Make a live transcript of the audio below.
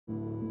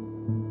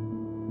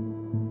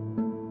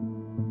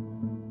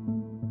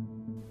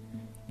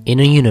In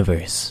a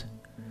universe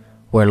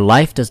where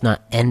life does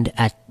not end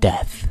at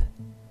death,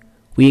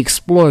 we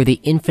explore the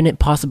infinite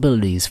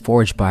possibilities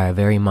forged by our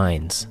very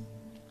minds.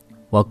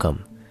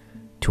 Welcome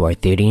to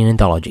Arthurian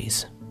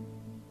Anthologies.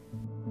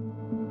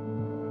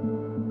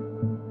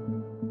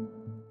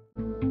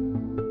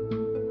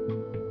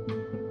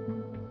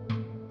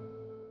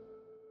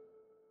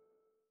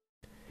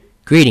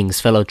 Greetings,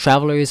 fellow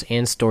travelers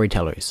and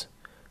storytellers.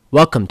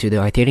 Welcome to the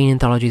Arthurian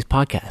Anthologies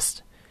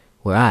podcast,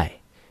 where I,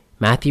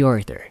 Matthew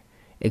Arthur,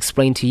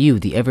 explain to you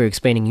the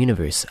ever-expanding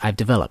universe I've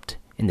developed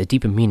and the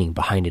deeper meaning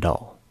behind it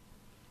all.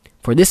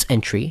 For this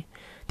entry,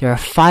 there are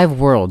 5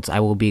 worlds I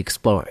will be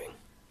exploring.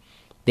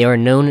 They are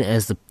known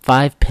as the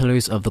 5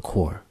 Pillars of the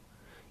Core.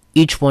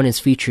 Each one is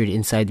featured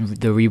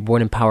inside the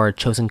Reborn in Power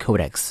Chosen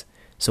Codex,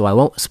 so I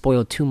won't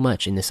spoil too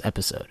much in this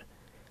episode.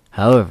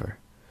 However,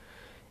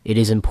 it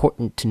is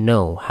important to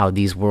know how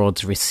these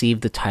worlds receive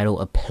the title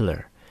of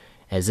Pillar,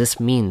 as this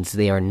means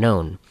they are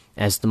known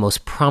as the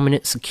most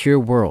prominent secure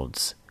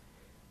worlds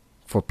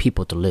for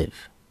people to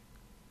live.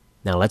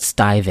 Now let's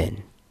dive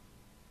in.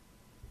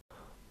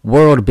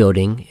 World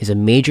building is a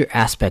major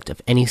aspect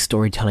of any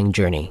storytelling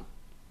journey.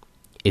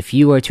 If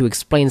you are to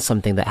explain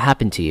something that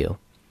happened to you,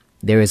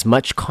 there is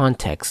much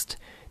context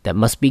that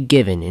must be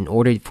given in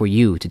order for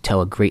you to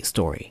tell a great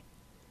story.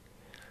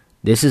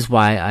 This is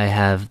why I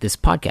have this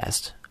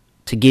podcast,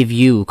 to give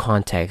you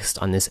context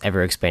on this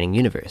ever-expanding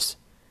universe.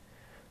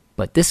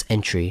 But this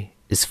entry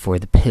is for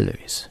the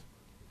pillars.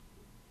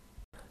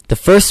 The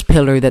first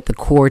pillar that the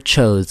core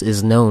chose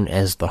is known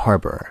as the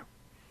Harborer.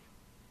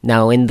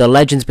 Now, in the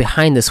legends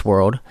behind this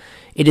world,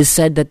 it is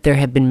said that there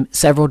have been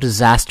several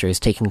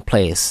disasters taking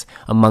place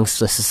amongst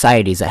the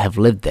societies that have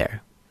lived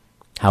there.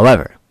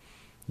 However,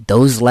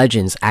 those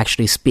legends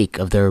actually speak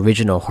of the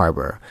original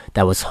harbor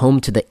that was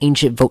home to the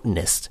ancient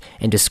Votanists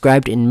and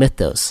described in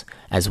mythos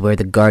as where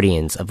the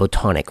guardians of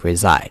Votanic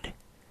reside.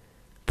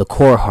 The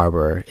core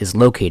harbor is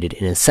located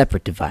in a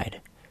separate divide,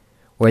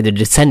 where the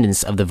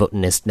descendants of the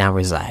Votanists now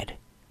reside,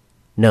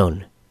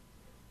 known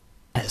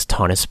as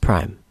Taunus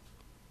Prime.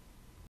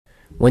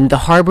 When the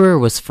harbor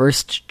was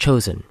first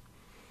chosen,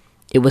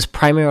 it was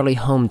primarily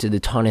home to the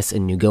Taunus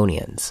and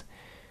Nugonians.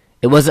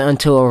 It wasn't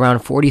until around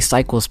 40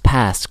 cycles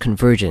past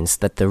convergence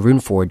that the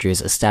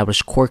Runeforgers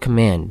established core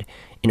command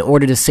in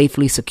order to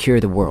safely secure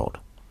the world.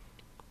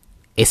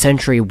 A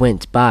century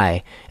went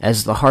by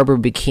as the harbor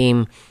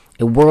became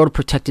a world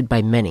protected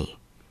by many,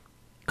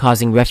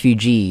 causing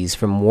refugees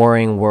from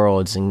warring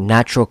worlds and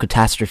natural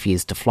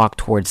catastrophes to flock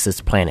towards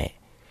this planet.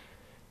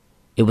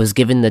 It was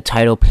given the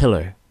title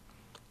Pillar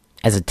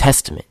as a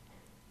testament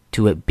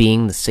to it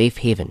being the safe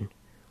haven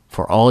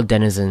for all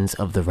denizens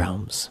of the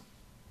realms.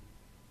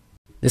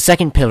 The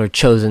second pillar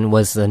chosen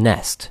was the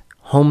Nest,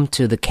 home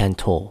to the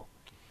Kantol.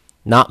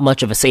 Not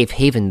much of a safe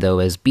haven though,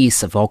 as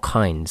beasts of all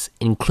kinds,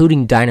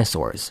 including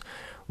dinosaurs,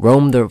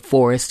 roam the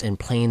forests and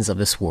plains of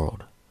this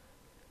world.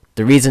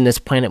 The reason this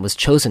planet was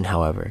chosen,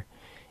 however,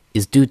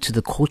 is due to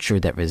the culture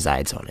that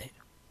resides on it.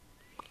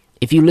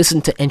 If you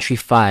listen to Entry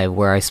 5,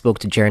 where I spoke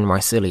to Jaren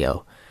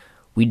Marsilio,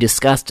 we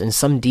discussed in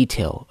some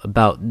detail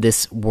about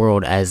this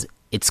world as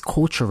its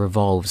culture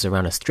revolves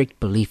around a strict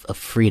belief of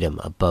freedom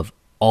above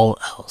all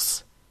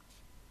else.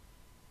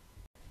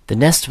 The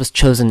Nest was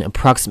chosen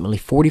approximately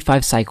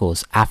 45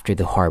 cycles after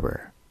the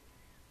harbor.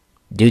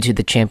 Due to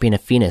the champion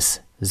of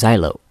Venus,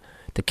 Xylo,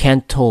 the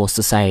Kantol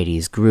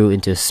societies grew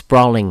into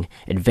sprawling,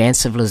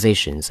 advanced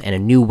civilizations, and a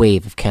new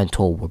wave of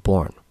Kantol were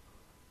born.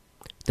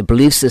 The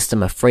belief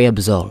system of Freya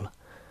Bzol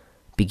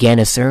began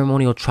a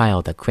ceremonial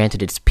trial that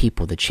granted its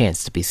people the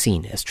chance to be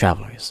seen as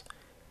travelers.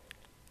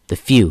 The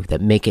few that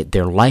make it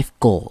their life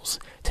goals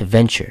to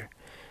venture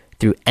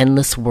through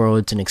endless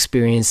worlds and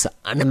experience the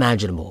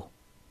unimaginable.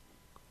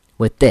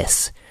 With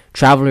this,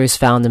 travelers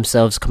found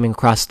themselves coming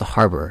across the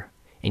harbor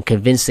and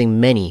convincing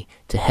many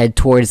to head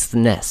towards the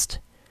Nest,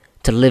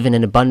 to live in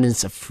an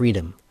abundance of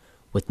freedom,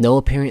 with no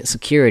apparent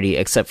security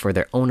except for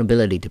their own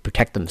ability to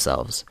protect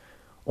themselves,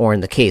 or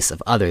in the case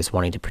of others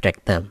wanting to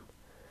protect them,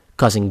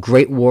 causing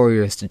great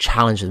warriors to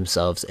challenge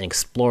themselves in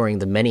exploring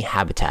the many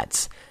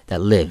habitats that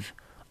live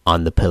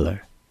on the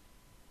pillar.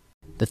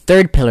 The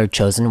third pillar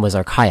chosen was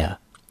Archaea,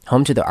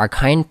 home to the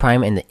Archaean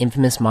Prime and the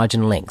infamous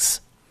Majin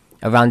Lynx.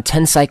 Around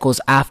 10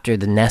 cycles after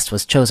the Nest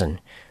was chosen,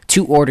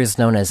 2 orders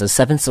known as the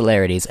 7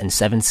 Celerities and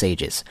 7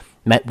 Sages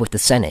met with the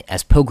Senate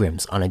as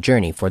pilgrims on a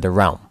journey for the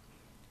realm,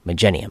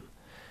 Magenium.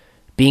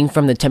 Being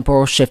from the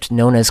temporal shift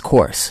known as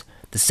Course,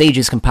 the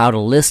sages compiled a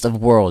list of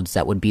worlds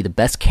that would be the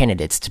best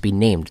candidates to be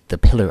named the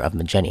Pillar of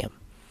Magenium.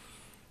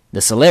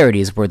 The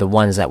Celerities were the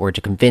ones that were to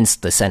convince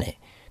the Senate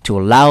to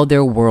allow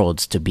their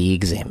worlds to be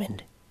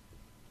examined.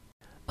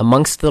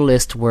 Amongst the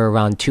list were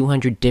around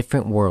 200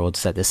 different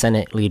worlds that the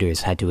Senate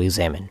leaders had to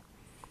examine.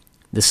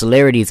 The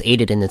Celerities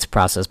aided in this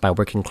process by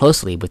working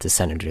closely with the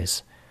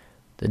senators.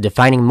 The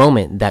defining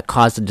moment that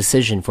caused the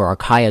decision for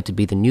Archaea to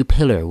be the new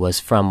pillar was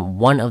from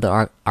one of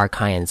the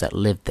Archaeans that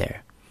lived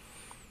there.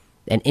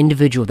 An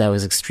individual that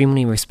was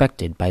extremely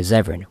respected by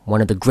Zevran,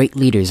 one of the great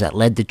leaders that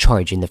led the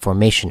charge in the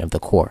formation of the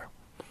core.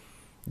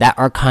 That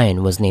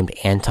Archaean was named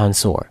Anton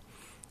Sor,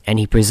 and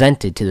he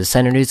presented to the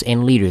senators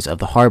and leaders of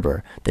the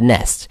harbor, the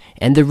nest,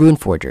 and the rune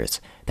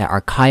forgers that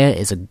Archaea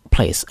is a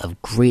place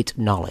of great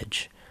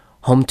knowledge,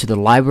 home to the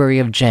Library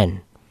of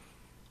Gen,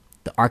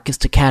 the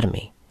Arcist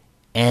Academy,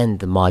 and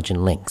the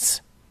Majin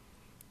Links.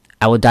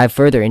 I will dive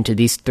further into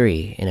these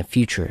three in a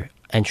future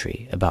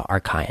entry about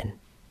Archaean.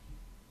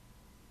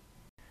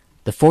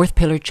 The fourth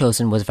pillar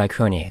chosen was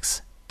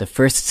Vicronix, the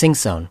first sync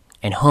zone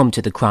and home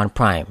to the Crown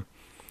Prime.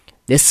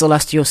 This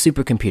celestial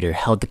supercomputer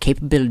held the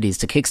capabilities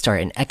to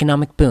kickstart an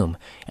economic boom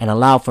and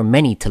allow for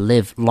many to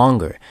live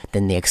longer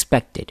than they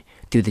expected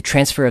through the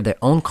transfer of their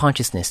own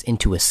consciousness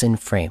into a Sin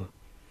frame.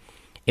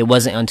 It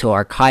wasn't until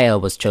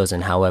Archaea was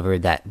chosen, however,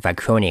 that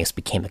Vicronix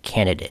became a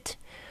candidate.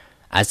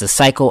 As the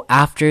cycle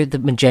after the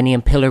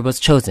Magenium pillar was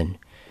chosen,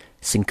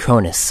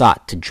 Synchronus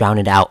sought to drown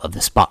it out of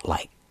the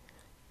spotlight.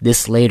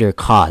 This later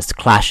caused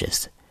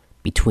clashes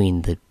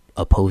between the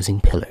opposing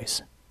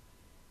pillars.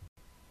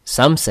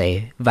 Some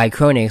say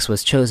Vicronix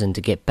was chosen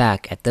to get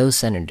back at those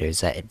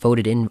senators that had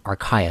voted in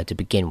Archaea to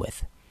begin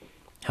with.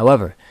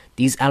 However,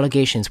 these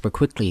allegations were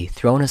quickly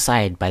thrown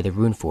aside by the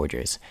Rune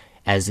Forgers,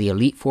 as the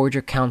Elite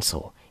Forger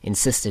Council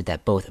insisted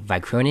that both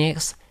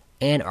Vicronix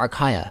and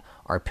Archaea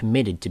are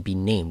permitted to be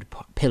named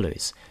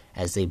pillars,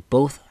 as they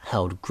both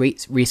held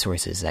great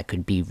resources that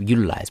could be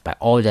utilized by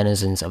all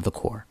denizens of the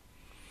core.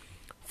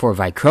 For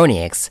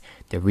Vicronix,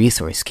 the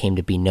resource came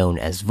to be known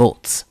as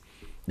volts,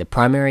 the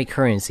primary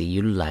currency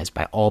utilized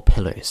by all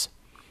pillars.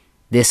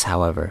 This,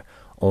 however,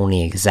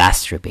 only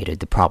exacerbated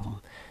the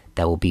problem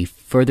that will be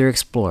further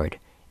explored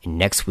in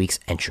next week's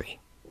entry.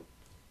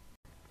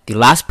 The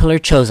last pillar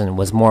chosen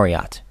was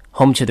Moriat,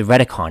 home to the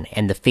Redicon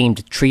and the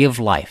famed Tree of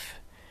Life.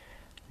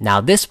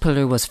 Now, this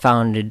pillar was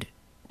founded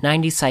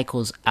 90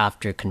 cycles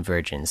after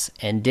Convergence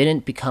and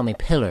didn't become a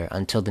pillar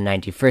until the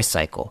 91st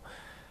cycle.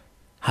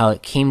 How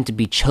it came to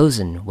be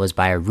chosen was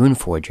by a rune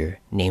forger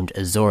named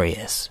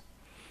Azorius,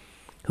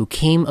 who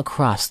came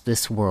across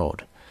this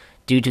world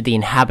due to the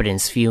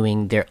inhabitants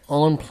viewing their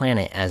own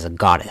planet as a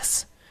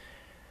goddess.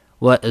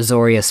 What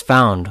Azorius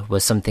found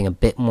was something a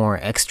bit more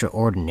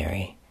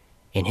extraordinary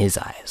in his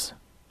eyes.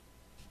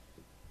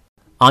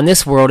 On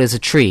this world is a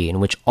tree in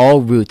which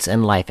all roots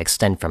and life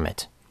extend from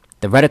it.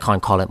 The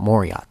Redicon call it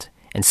Moriat,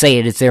 and say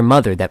it is their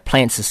mother that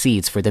plants the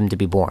seeds for them to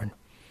be born.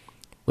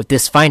 With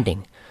this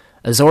finding,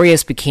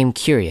 Azorius became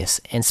curious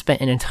and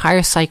spent an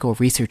entire cycle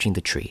researching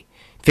the tree,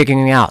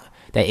 figuring out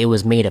that it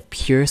was made of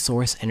pure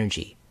source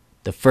energy,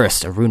 the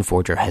first a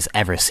runeforger has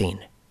ever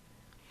seen.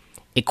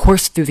 It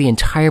coursed through the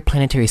entire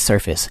planetary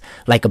surface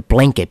like a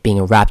blanket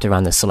being wrapped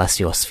around the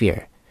celestial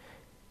sphere.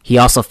 He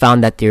also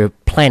found that their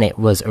planet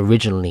was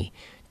originally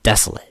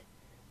desolate,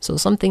 so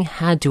something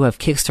had to have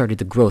kickstarted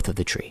the growth of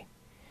the tree.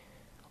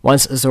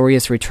 Once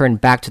Azorius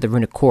returned back to the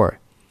runic core,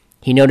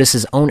 he noticed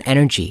his own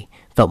energy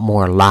felt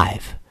more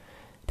alive,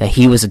 that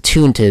he was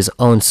attuned to his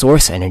own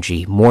source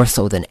energy more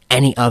so than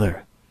any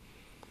other.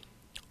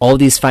 All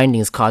these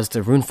findings caused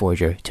the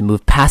Runeforger to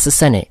move past the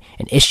Senate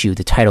and issue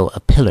the title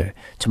of Pillar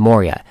to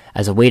Moria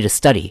as a way to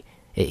study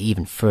it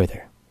even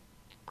further.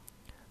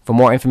 For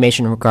more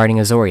information regarding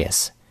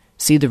Azorius,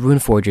 see the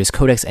Runeforger's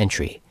Codex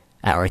entry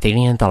at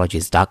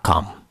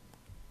ArthenianAnthologies.com.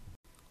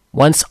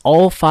 Once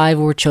all 5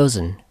 were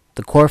chosen,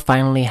 the core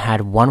finally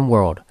had one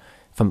world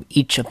from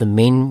each of the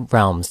main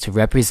realms to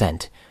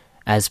represent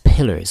as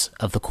pillars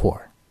of the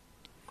core.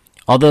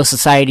 Although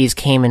societies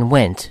came and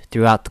went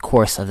throughout the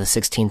course of the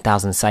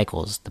 16,000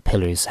 cycles the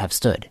pillars have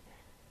stood,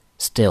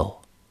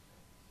 still,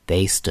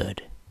 they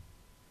stood.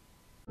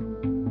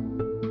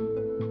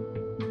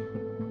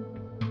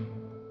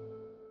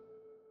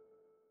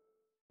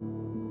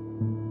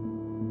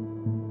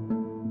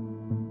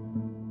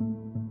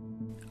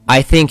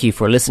 I thank you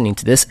for listening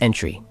to this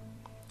entry.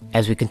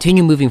 As we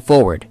continue moving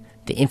forward,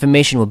 the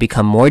information will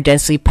become more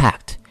densely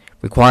packed,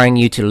 requiring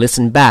you to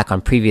listen back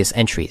on previous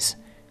entries.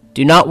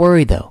 Do not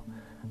worry though,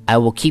 I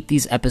will keep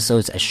these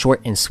episodes as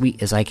short and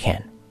sweet as I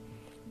can.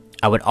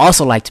 I would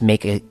also like to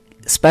make a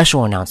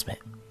special announcement.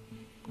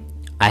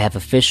 I have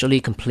officially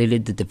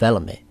completed the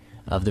development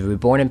of the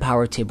Reborn in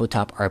Power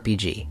tabletop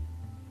RPG.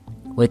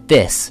 With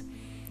this,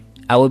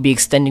 I will be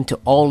extending to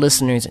all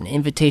listeners an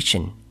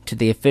invitation to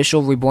the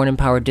official Reborn in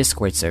Power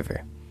Discord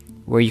server,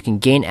 where you can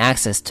gain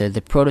access to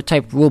the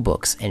prototype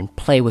rulebooks and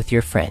play with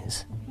your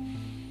friends.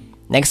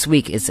 Next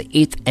week is the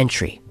 8th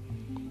entry,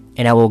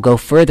 and I will go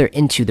further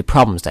into the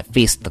problems that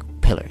face the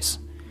pillars,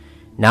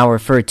 now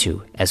referred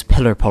to as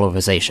pillar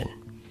polarization.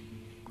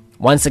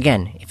 Once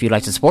again, if you'd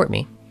like to support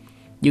me,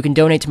 you can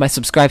donate to my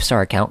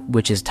Subscribestar account,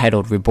 which is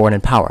titled Reborn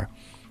in Power.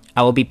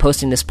 I will be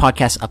posting this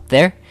podcast up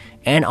there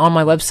and on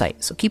my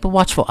website, so keep a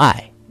watchful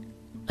eye.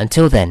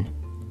 Until then,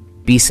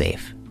 be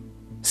safe,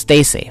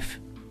 stay safe,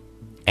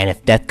 and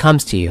if death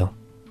comes to you,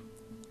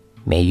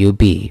 may you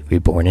be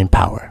reborn in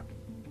power.